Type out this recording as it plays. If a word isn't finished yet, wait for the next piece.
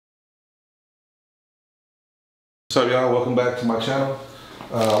What's up, y'all? Welcome back to my channel.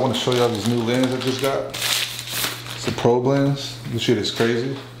 I want to show y'all this new lens I just got. It's a probe lens. This shit is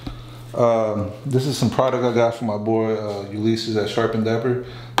crazy. This is some product I got from my boy Ulysses at Sharp and Dapper.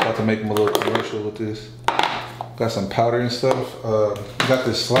 About to make him a little commercial with this. Got some powder and stuff. Got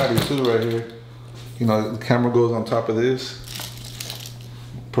this slider too right here. You know, the camera goes on top of this.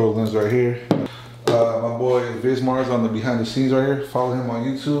 Probe lens right here. My boy Vizmar's on the behind the scenes right here. Follow him on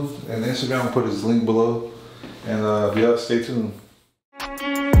YouTube and Instagram. I'll put his link below. And yeah, stay tuned.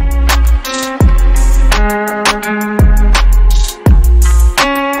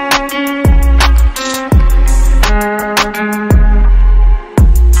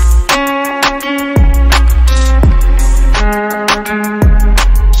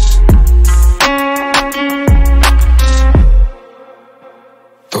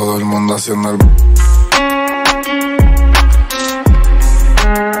 Todo el mundo haciendo el